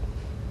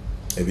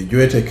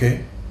ebijweteke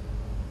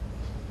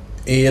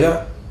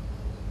era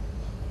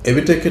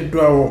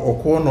ebiteekeddwawo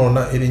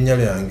okwonoona erinnya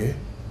lyange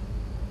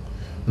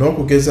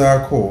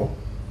n'okugezaako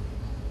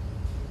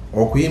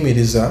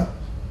okuyimiriza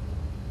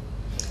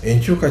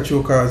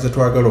enkyukakyuka ze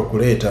twagala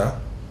okuleeta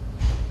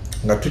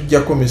nga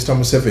tujjako Mr.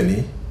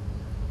 Museveni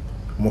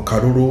mu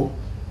kalulu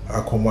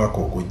ak'omwaka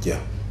ogujja.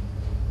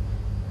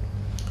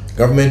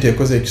 Gavumenti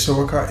ekoze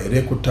ekisoboka era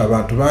ekutta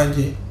abantu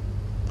bangi,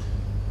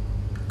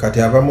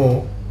 kati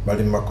abamu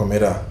bali mu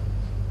makomera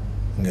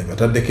nga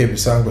bataddeko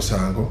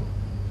ebisangosango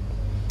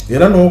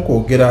era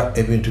n'okwogera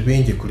ebintu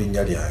bingi ku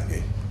linnya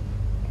lyange.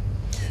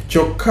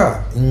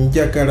 Kyokka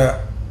njagala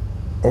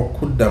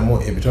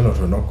okuddamu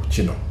ebitonotono ku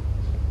kino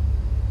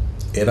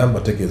era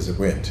mbategeeze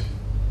bwe nti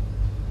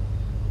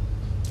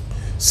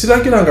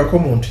siragirangako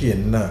muntu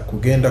yenna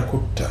kugenda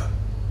kutta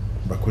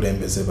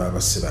bakulembeze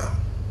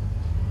b'Abasiraamu.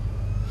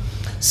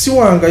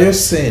 Siwangayo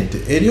ssente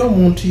eri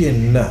omuntu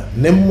yenna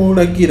ne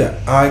mulagira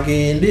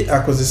agende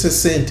akozese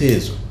ssente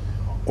ezo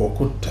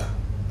okutta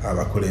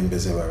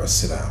abakulembeze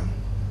b'Abasiraamu.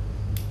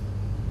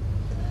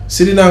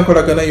 Sirina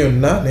nkolagana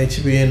yonna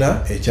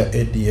n'ekibiina ekya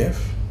ADF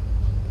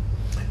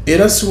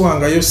era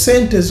siwangayo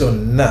ssente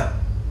zonna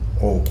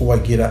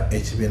okuwagira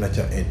ekibiina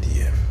kya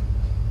ADF.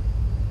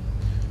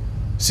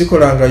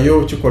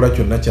 Sikolangayo kikola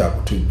kyonna kya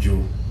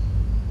butujju.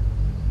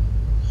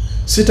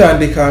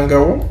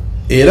 Sitandikangawo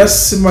era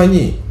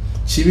simanyi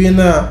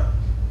kibiina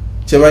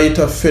kye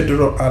bayita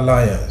Federal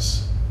Alliance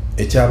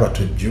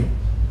ekyabatujju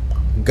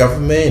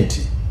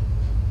gavumenti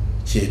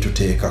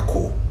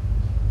kyetuteekako.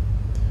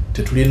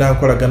 Tetulina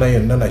nkolagana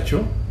yonna nakyo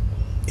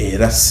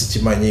era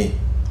sikimanyi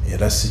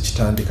era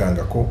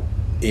sikitandikangako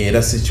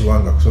era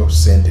sikiwangako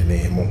ssente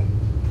n'emu.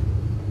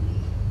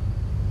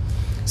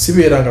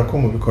 Sibeerangako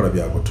mu bikola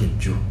bya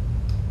butujju.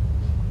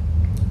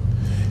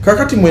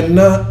 Kakati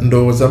mwenna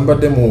ndowooza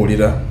mbadde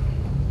muwulira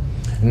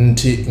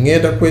nti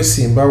ngenda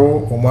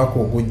kwesimbawo omwaka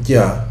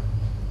ogujja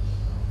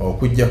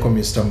okujjako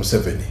Mr.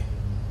 Museveni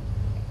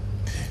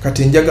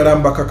kati njagala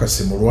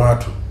mbakakase mu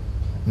lwatu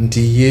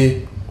nti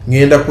ye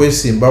ngenda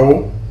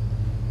kwesimbawo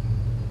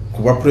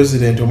kuba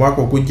president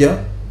omwaka ogujja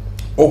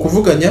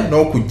okuvuganya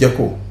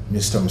n'okujjako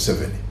Mr.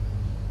 Museveni.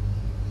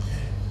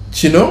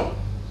 Kino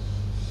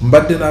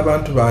mbadde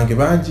n'abantu bange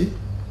bangi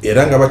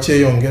era nga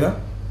bakyeyongera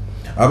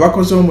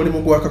abakoze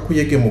omulimu gwa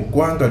kakuyege mu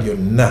ggwanga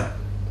lyonna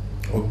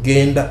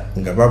ogenda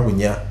nga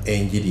babunya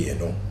enjiri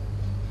eno.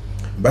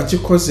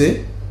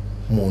 Bakikoze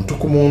muntu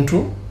ku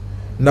muntu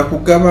na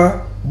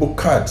kugaba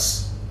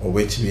bucards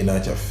obw'ekibiina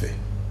kyaffe.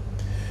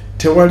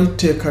 Tewali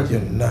tteeka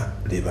lyonna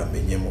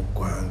libamenye mu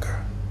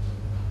ggwanga.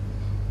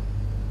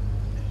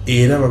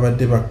 Era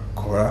babadde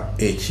bakola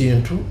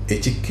ekintu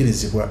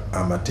ekikkirizibwa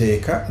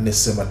amateeka ne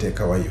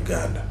ssemateeka wa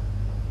Uganda.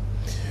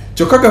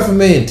 Kyokka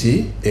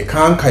gavumenti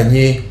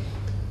ekankanye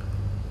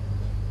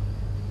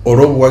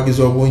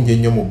olw'obuwagizi obungi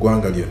ennyo mu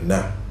ggwanga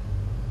lyonna.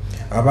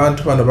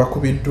 Abantu bano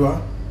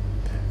bakubiddwa,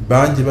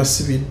 bangi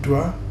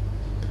basibiddwa,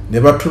 ne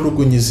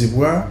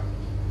batulugunyizibwa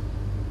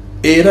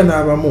era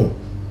n'abamu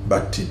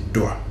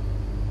battiddwa.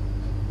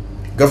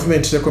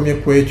 Gavumenti tekomye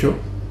ku ekyo,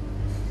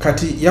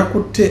 kati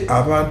yakutte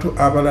abantu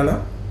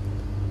abalala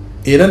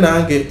era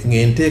nange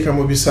ngenteeka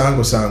mu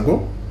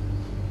bisangosango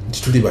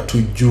nti tuli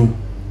batujju.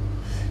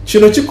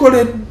 Kino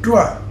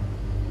kikoleddwa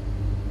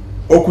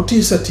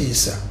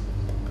okutiisatiisa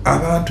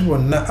abantu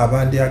bonna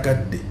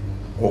abandyagadde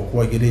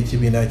okuwagira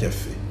ekibiina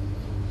kyaffe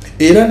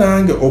era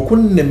nange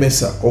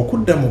okunnemesa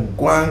okudda mu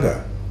ggwanga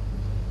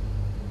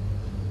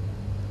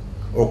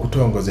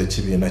okutongoza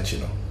ekibiina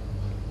kino.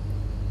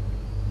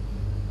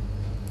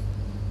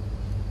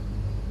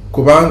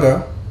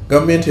 Kubanga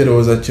gavumenti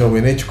erowooza kino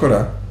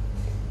bw'eneekikola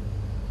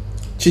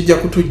kijja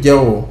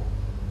kutuggyawo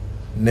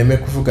neme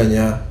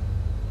kuvuganya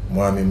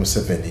Mwami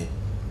Museveni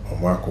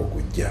omwaka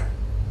ogujja.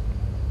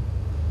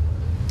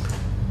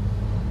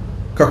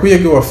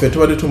 Kakuyege waffe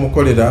tubadde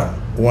tumukolera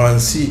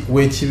wansi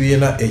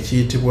w'ekibiina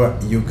ekiyitibwa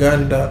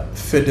Uganda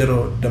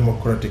Federal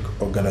Democratic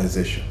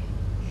Organization.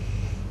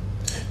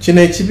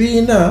 Kino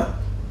ekibiina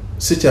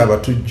si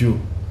kyabatujju.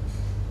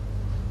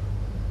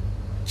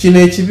 Kino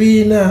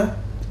ekibiina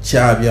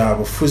kya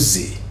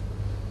byabufuzi.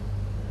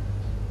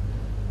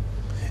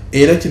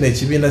 Era kino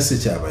ekibiina si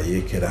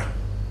kyabayeekera.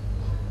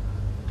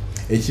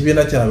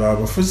 Ekibiina kya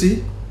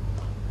byabufuzi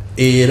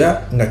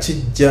era nga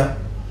kijja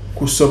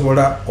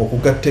kusobola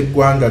okugatta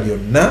eggwanga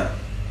lyonna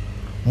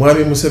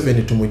Mwami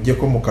Museveni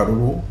tumuggyeko mu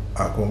kalulu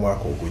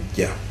ak'omwaka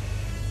ogujja.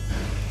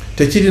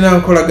 Tekirina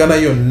nkolagana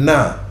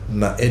yonna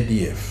na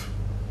ADF.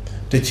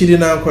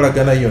 Tekirina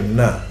nkolagana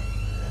yonna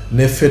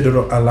ne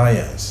Federal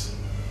Alliance.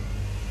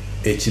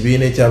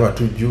 Ekibiina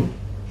ekyabatujju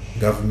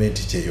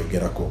gavumenti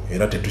kyeyogerako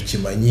era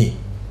tetukimanyi.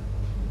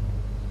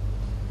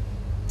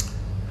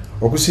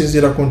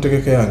 Okusinziira ku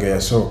ntegeka yange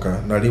yasooka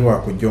nali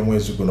wakujja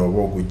omwezi guno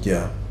oba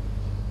ogujja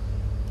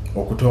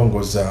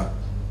okutongoza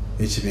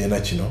ekibiina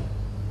kino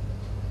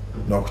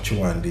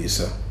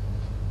n'okukiwandiisa.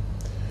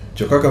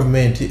 Kyokka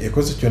gavumenti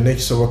ekoze kyonna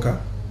ekisoboka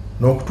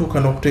n'okutuuka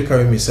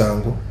n'okuteekawo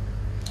emisango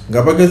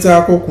nga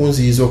bagezaako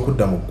okunziyiza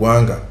okudda mu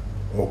ggwanga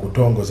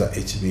okutongoza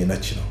ekibiina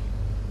kino.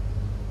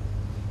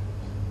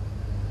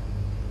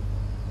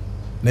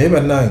 Naye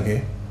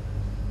bannange,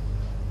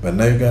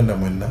 bannayuganda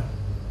mwenna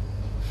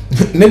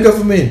ne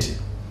gavumenti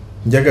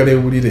njagala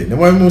ewulire, ne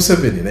Mwami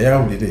Museveni naye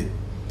awulire,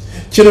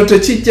 kino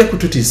tekijja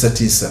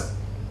kututiisatiisa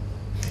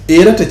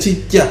era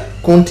tekijja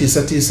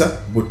kuntiisatiisa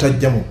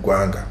butajja mu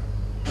ggwanga.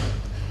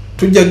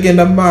 Tujja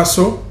kugenda mu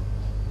maaso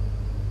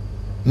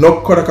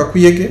n'okukola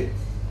kakuyege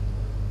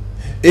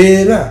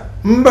era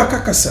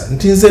mbakakasa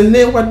nti nze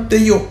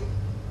neewaddeyo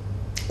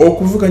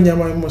okuvuganya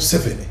Mwami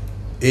Museveni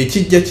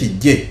ekijja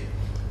kijje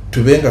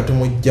tube nga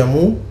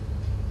tumuggyamu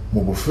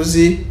mu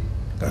bufuzi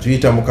nga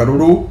tuyita mu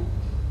kalulu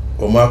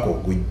omwaka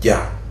ogujja.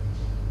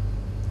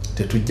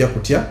 Tetujja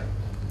kutya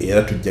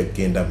era tujja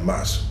kugenda mu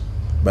maaso.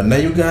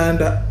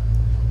 Bannayuganda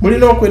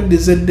mulina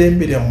okweddiza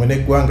eddembe lyammwe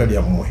n'eggwanga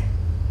lyammwe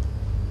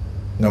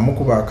nga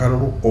mukuba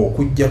akalulu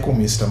okuggyako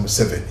Mr.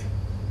 Museveni.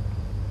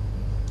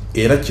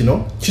 Era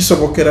kino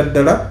kisobokera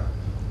ddala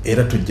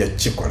era tujja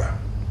kukikola.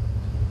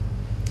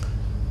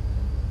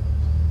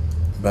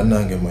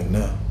 Bannange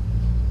mwenna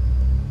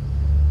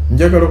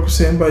njagala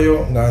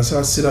okusembayo nga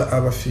nsaasira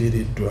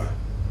abafiiriddwa.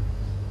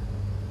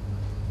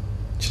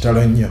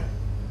 Kitalo nnyo.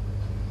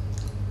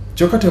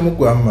 Kyokka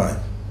temuggwaamu maanyi.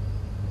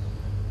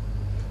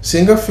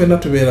 Singa ffenna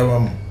tubeera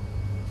wamu,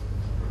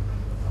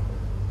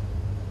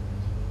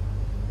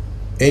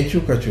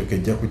 enkyukakyuka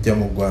ejja kujja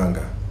mu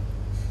ggwanga.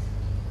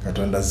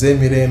 Katonda azze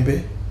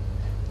emirembe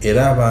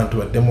era abantu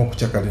baddemu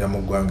okukyakalira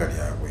mu ggwanga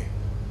lyabwe.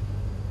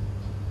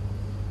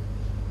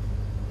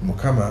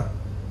 Mukama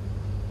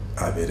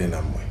abeere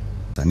nammwe.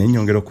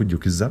 Nenyongera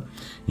okujjukiza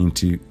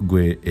nti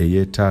gwe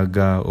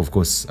eyeetaaga of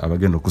course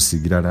abagenda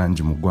okusiigira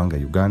langi mu ggwanga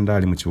Uganda,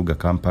 ali mu kibuga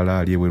Kampala,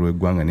 ali eweerwa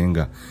eggwanga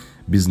nenga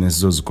business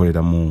zo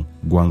zikolera mu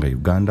ggwanga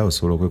Uganda,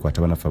 osobola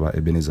okwekwata banafa ba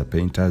Ebenezer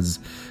Painters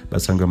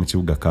basanga mu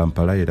kibuga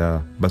Kampala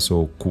era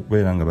basobola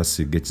okubeera nga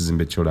basiiga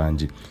ekizimbe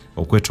ky'olangi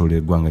okwetolera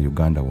eggwanga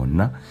Uganda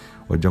wonna.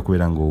 Ojja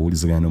kubeera nga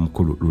owuliziganya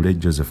n'omukulu Lule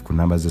Joseph ku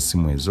namba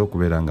z'essimu ezo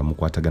okubeera nga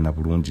mukwatagana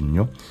bulungi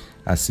nnyo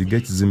asiga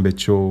ekizimbe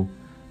kyo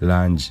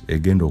langi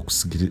egenda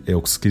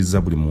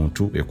okusikiriza buli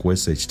muntu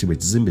ekuweesa ekitiibwa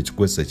ekizimbe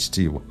kikuweesa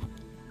ekitiibwa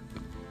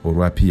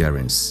olwa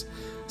appearance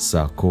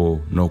saako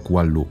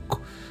n'okuwa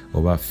look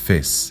oba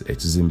face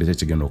ekizimbe kye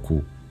kigenda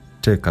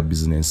okuteeka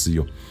bizinensi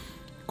yo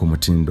ku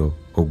mutindo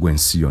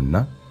ogw'ensi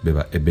yonna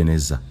beba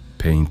Ebenezer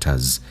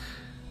Painters.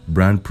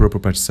 Brand Pro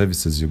Property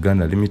Services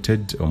Uganda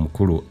Limited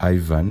omukulu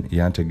Ivan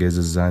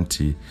yantegeezezza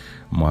nti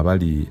mu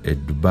abali e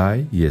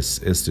Dubai,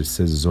 yes, estate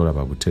sales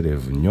zolaba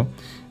butereevu nnyo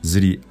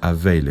ziri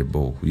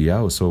available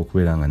osobola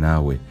okubeera nga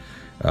naawe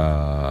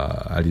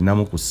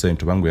alinamu ku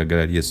ssente oba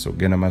ng'oyagala lyeso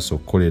ogenda maaso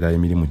okukolera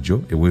emirimu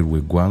gyo eweeru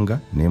w'eggwanga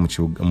naye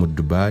mu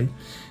Dubai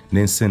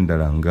n'ensi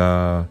endala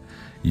nga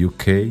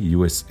UK,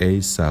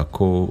 USA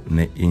saako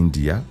ne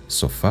India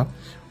sofa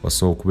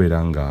osobola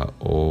okubeera nga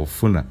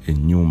ofuna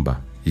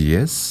ennyumba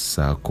yes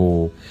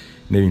saako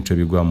n'ebintu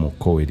ebigwa mu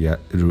kkowe erya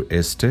real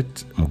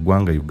estate mu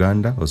ggwanga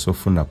Uganda osobola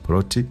ofuna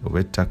ploti oba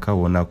ettaka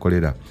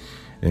wonaakolera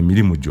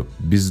emirimu gyo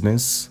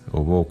business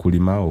oba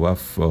okulima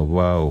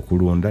oba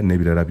okulunda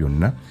n'ebirala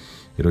byonna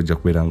era ojja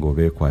kubeera nga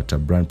obeekwata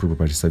Brand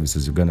Property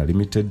Services Uganda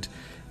Limited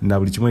na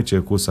buli kimu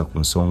ekyekuusa ku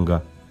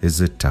nsonga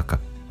ez'ettaka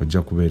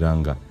ojja kubeera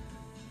nga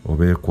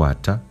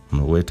obeekwata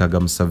weetaaga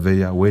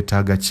musaveya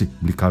weetaaga ki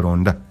buli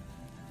kalonda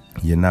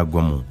yenna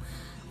agwa mu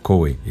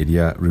kowe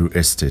erya real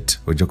estate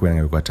ojja kubeera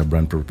nga beekwata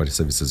Brand Property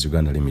Services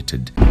Uganda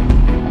Limited.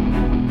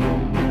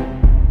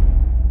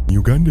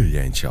 Uganda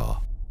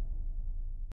y'enkya.